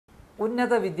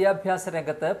ഉന്നത വിദ്യാഭ്യാസ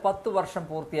രംഗത്ത് 10 വർഷം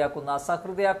പൂർത്തിയാക്കുന്ന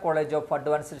സഹൃദയ കോളേജ് ഓഫ്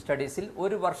അഡ്വാൻസ്ഡ് സ്റ്റഡീസിൽ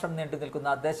ഒരു വർഷം നീണ്ടുനിൽക്കുന്ന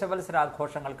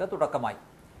ദശവത്സരാഘോഷങ്ങൾക്ക് തുടക്കമായി.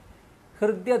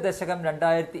 യദശകം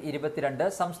 2022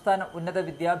 സംസ്ഥാന ഉന്നത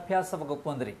വിദ്യാഭ്യാസ വകുപ്പ്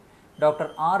മന്ത്രി ഡോക്ടർ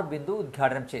ആർ ബിന്ദു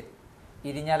ഉദ്ഘാടനം ചെയ്തു.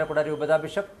 ഇരിഞ്ഞാലക്കുട രൂപതാ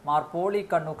ബിഷപ്പ് മാർ പോളി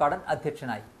കണ്ണൂക്കാടൻ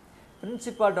അധ്യക്ഷനായി.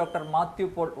 Principal doctor Mathew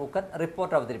Paul ഊക്കൻ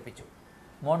report അവതരിപ്പിച്ചു.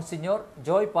 Monsignor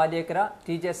Joy Paliyekkara,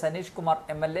 TJ Saneesh Kumar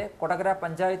MLA, Kodakara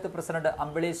panchayat president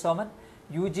അമ്പിളി സോമൻ,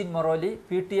 യൂജിൻ Moroli,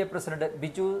 PTA president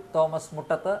Biju Thomas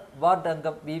മുട്ടത്ത്, വാർഡ്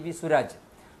അംഗം VV Suraj,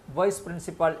 vice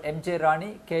principal MJ റാണി,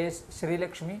 KS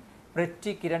ശ്രീലക്ഷ്മി,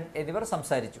 പ്രറ്റി കിരൺ എന്നിവർ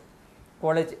സംസാരിച്ചു.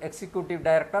 College executive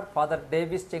director father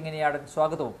Davis Chenginiyadan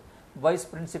സ്വാഗതവും vice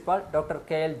principal doctor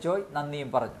KL Joy നന്ദിയും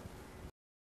പറഞ്ഞു.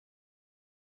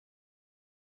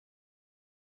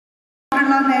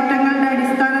 നേട്ടങ്ങളുടെ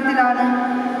അടിസ്ഥാനത്തിലാണ്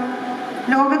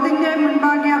ലോകത്തിന്റെ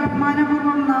മുൻപാകെ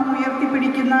അഭിമാനപൂർവ്വം നാം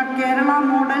ഉയർത്തിപ്പിടിക്കുന്ന കേരള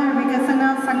മോഡൽ വികസന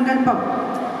സങ്കല്പം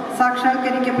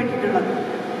സാക്ഷാത്കരിക്കപ്പെട്ടിട്ടുള്ളത്.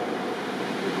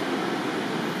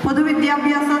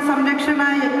 പൊതുവിദ്യാഭ്യാസ സംരക്ഷണ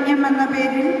യജ്ഞം എന്ന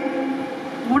പേരിൽ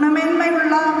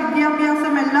ഗുണമേന്മയുള്ള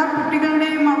വിദ്യാഭ്യാസം എല്ലാ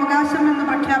കുട്ടികളുടെയും അവകാശമെന്ന്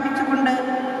പ്രഖ്യാപിച്ചുകൊണ്ട്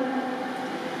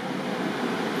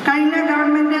കഴിഞ്ഞ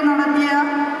ഗവൺമെന്റ് നടത്തിയ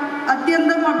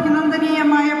അത്യന്തം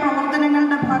അഭിനന്ദനീയമായ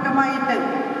പ്രവർത്തനങ്ങളുടെ ഭാഗമായിട്ട്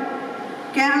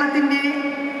കേരളത്തിൻ്റെ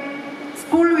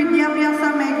സ്കൂൾ വിദ്യാഭ്യാസ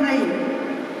മേഖലയിൽ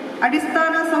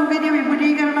അടിസ്ഥാന സൗകര്യ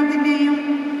വിപുലീകരണത്തിൻ്റെയും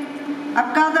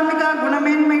അക്കാദമിക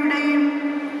ഗുണമേന്മയുടെയും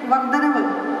വർധനവ്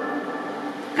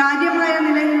കാര്യമായ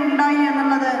നിലയിൽ ഉണ്ടായി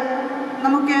എന്നുള്ളത്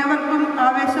നമുക്കേവർക്കും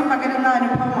ആവേശം പകരുന്ന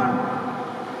അനുഭവമാണ്.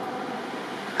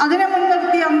 അതിനെ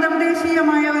മുൻനിർത്തി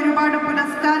അന്തർദേശീയമായ ഒരുപാട്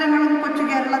പുരസ്കാരങ്ങളും കൊച്ചു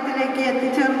കേരളത്തിലേക്ക്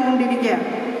എത്തിച്ചേർന്നുകൊണ്ടിരിക്കുകയാണ്.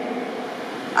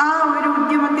 ആ ഒരു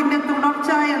ഉദ്യമത്തിൻ്റെ തുടർച്ച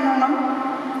എന്നോണം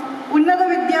ഉന്നത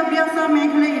വിദ്യാഭ്യാസ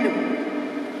മേഖലയിലും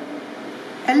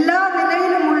എല്ലാ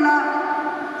നിലയിലുമുള്ള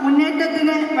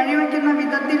മുന്നേറ്റത്തിന് വഴിവെക്കുന്ന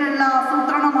വിധത്തിലുള്ള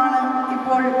ആസൂത്രണമാണ്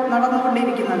ഇപ്പോൾ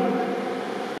നടന്നുകൊണ്ടിരിക്കുന്നത്.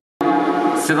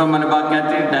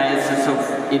 Diocese of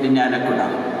Irinyalakuda.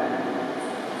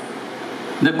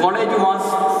 The college was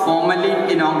formally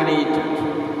inaugurated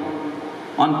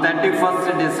on 31st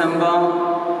December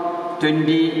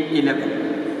 2011.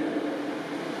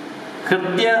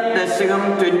 Dashagam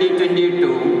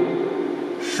 2022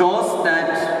 shows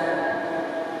that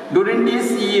during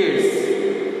these years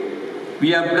we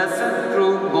are blessed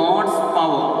through God's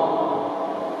power,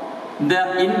 the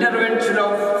intervention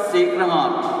of Sacred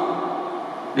Heart,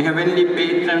 the heavenly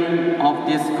patron of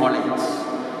this college.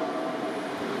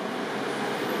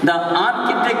 The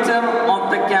architecture of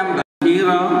the campus.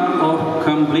 Era of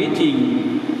completing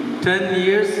 10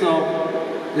 years of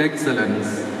excellence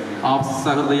of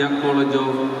Sahridaya College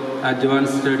of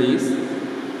Advanced Studies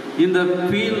in the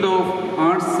field of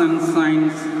arts and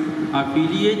science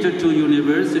affiliated to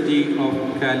University of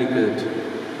Calicut.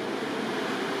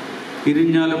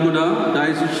 Irinyalakuda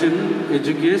Diocesan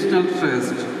Educational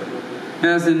Trust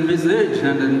has envisaged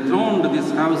and enthroned this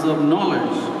house of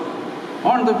knowledge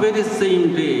on the very same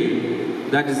day,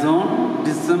 that is on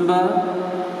December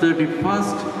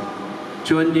 31st,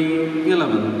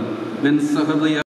 2011, when Sahridaya